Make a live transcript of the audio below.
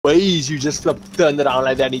ways you just turned around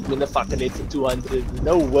like that and win the fucking 8 for 200.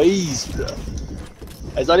 No ways, bro.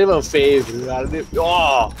 It's not even fair, bro.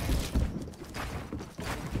 Oh!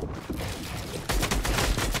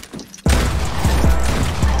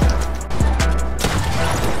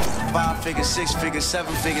 Five figures, 6 figures,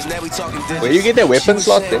 7 figures, now we talking digits. Where you get that weapon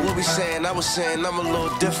slot then? What we saying, I was saying I'm a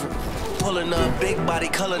little different. Pulling up big body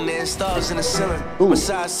color and stars in the ceiling.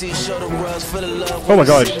 Besides, see shoulder rubs for the love. Oh my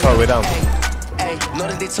god, just all the way down. Hey, know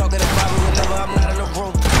that they talking about me whenever I'm not in the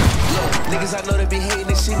room. Look, niggas I know they be hating,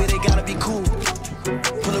 they see me, they gotta be cool.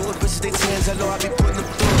 Pulling with bitches, they tens, I know I be putting them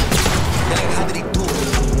through it. They like, how did he do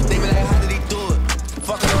it? They be like, how did he do it?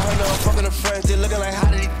 Fucking on her, no, fucking her friends, they looking like, how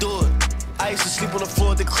did he do it? I used to sleep on the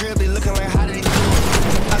floor at the crib, they looking like, how did he do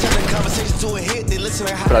it? I turn the conversation to a hit, they listen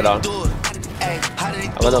like, how did he do it? Hey, how did he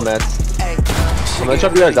do it? I'm gonna mad. I'm gonna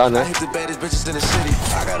chop you guys down, man. I hit the baddest bitches in the city.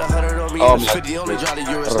 I got 100 on me and 50 only drive the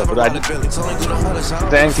Euros, never ride the Billy.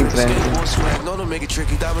 Thanking. No, don't make it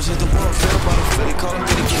tricky. Diamonds hit the world, feel about a Philly. Calling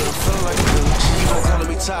me the kid, I'm feeling like a Billy. She gon' calling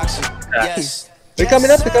me toxic. Yes. They're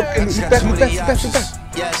coming up, look back.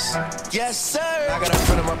 Yes, yes, sir. I got a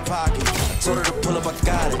friend in my pocket. Told her to pull up, I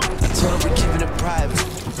got it. I told her we keeping it private.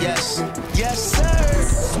 Yes, yes, sir.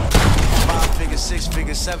 5 figures, 6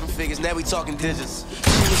 figures, 7 figures, now we talking digits.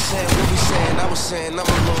 She was saying what we saying, I was saying I'm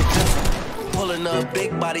a little different. Pulling up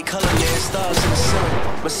big body color and stars in the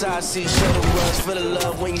ceiling. Besides, see shoulder rubs for the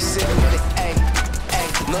love when you sitting with it. Ay,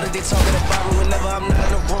 ay. Know that they talking about me whenever I'm not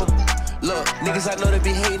in the room. Look, niggas I know they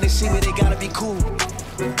be hating, they see me, they gotta be cool.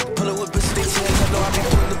 Pulling with bitches, they tens, I know I be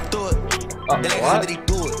putting them through it. They like, how did he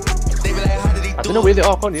do it? They be like, how did he do it? I don't know where they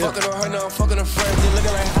are, on you. Fucking on her now, fucking her friends, they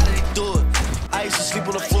looking like, how did he do it? I used to sleep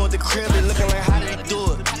on the floor at the crib, they looking like, how did he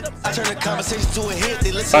do it? I turn the conversation to a hit,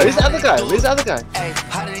 they listen. Where's the other guy? Where's the other guy? Hey,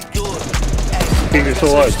 how did he do it? Fingers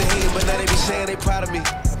so hard. But now they be saying they proud of me.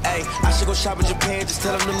 Hey, I should go shop in Japan, just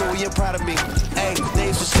tell them the Louis, you're proud of me. Hey, they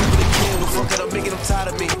used to sleep with a kid, well fuck it, I'm making them tired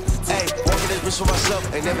of me. Hey, working this bitch for myself,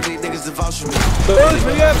 ain't never need niggas to vouch for me.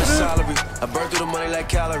 Salary, I burn through the money like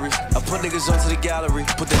calories. I put niggas onto the gallery,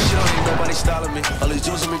 put that shit on me, nobody styling me. All these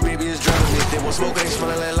jewels on me, baby, is drowning me. They won't smoke, they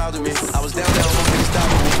smelling like loud to me. I was down, no niggas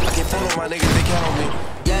stopping me. I can't follow my niggas, they count on me.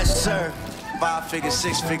 Yes, sir. 5 figures,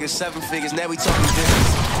 6 figures, 7 figures, now we talking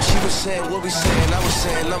digits. She was saying what we saying, I was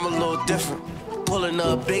saying I'm a little different. Pulling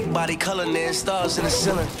up big body color and stars in the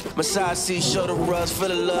ceiling. Massage seat, shoulder rubs for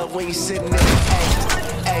the love when you sitting in it.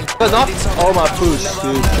 Hey, Oh my push,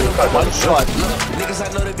 dude. One shot. niggas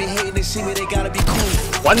I know they be hating, they see me, they gotta be cool.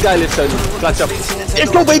 One guy left only. Clutch up.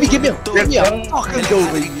 Let's go, baby. Give me a. Fucking go,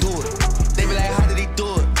 baby. They be like, how did he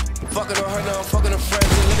do it? Fucking on her now, fucking her friends,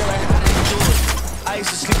 they looking like, how did he do it? I used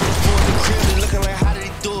to sleep on the floor at the crib, they looking like, how did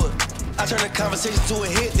he do it? I turn the conversation to a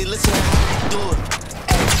hit, they listen like, how did he do it?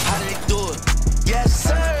 Hey, how did he do it? Yes,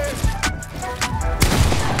 sir.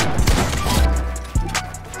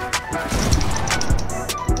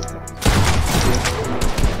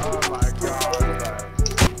 Oh my god.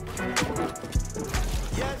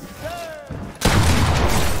 Yes, sir.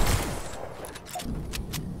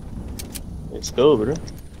 Let's go, bro.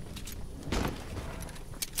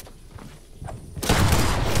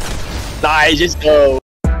 Nice, just go.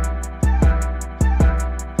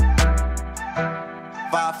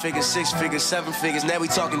 5 figures, 6 figures, 7 figures, now we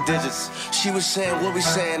talking digits. She was saying what we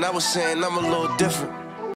saying, I was saying I'm a little different.